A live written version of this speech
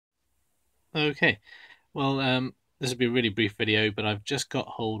Okay, well, this will be a really brief video, but I've just got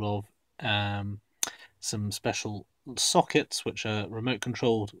hold of some special sockets which are remote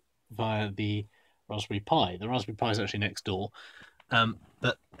controlled via the Raspberry Pi. The Raspberry Pi is actually next door,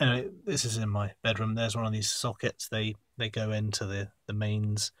 but anyway, this is in my bedroom. There's one of these sockets. They go into the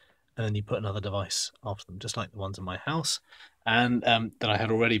mains, and then you put another device after them, just like the ones in my house, and that I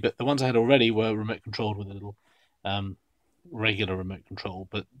had already. But the ones I had already were remote controlled with a little um, regular remote control,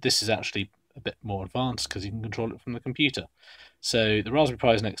 but this is actually a bit more advanced because you can control it from the computer. So the Raspberry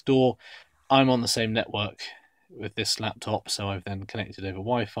Pi is next door. I'm on the same network with this laptop, so I've then connected over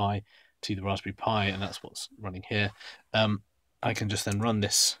Wi-Fi to the Raspberry Pi, and that's what's running here. I can just then run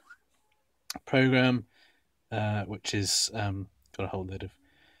this program, which is got a whole load of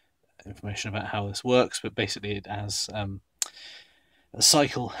information about how this works, but basically it has a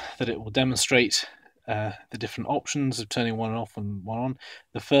cycle that it will demonstrate the different options of turning one off and one on.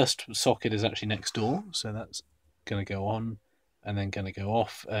 The first socket is actually next door, so that's going to go on and then going to go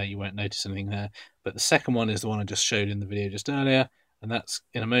off. You won't notice anything there. But the second one is the one I just showed in the video just earlier, and that's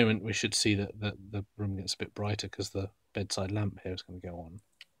in a moment we should see that the room gets a bit brighter because the bedside lamp here is going to go on.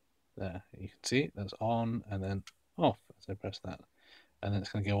 There, you can see that's on and then off as I press that. And then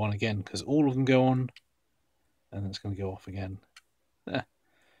it's going to go on again because all of them go on, and then it's going to go off again. There.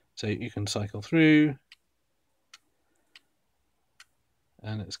 So you can cycle through,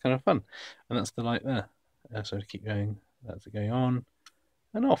 and it's kind of fun. And that's the light there. So to keep going, that's it going on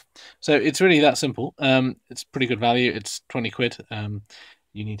and off. So it's really that simple. It's pretty good value. It's 20 quid.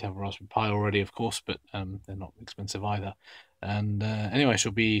 You need to have a Raspberry Pi already, of course, but they're not expensive either. And anyway, I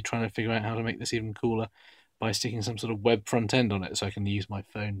shall be trying to figure out how to make this even cooler by sticking some sort of web front end on it, so I can use my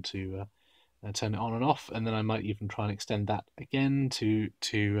phone to turn it on and off. And then I might even try and extend that again to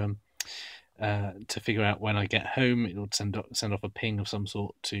figure out when I get home. It'll send off a ping of some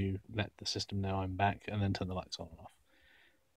sort to let the system know I'm back, and then turn the lights on and off.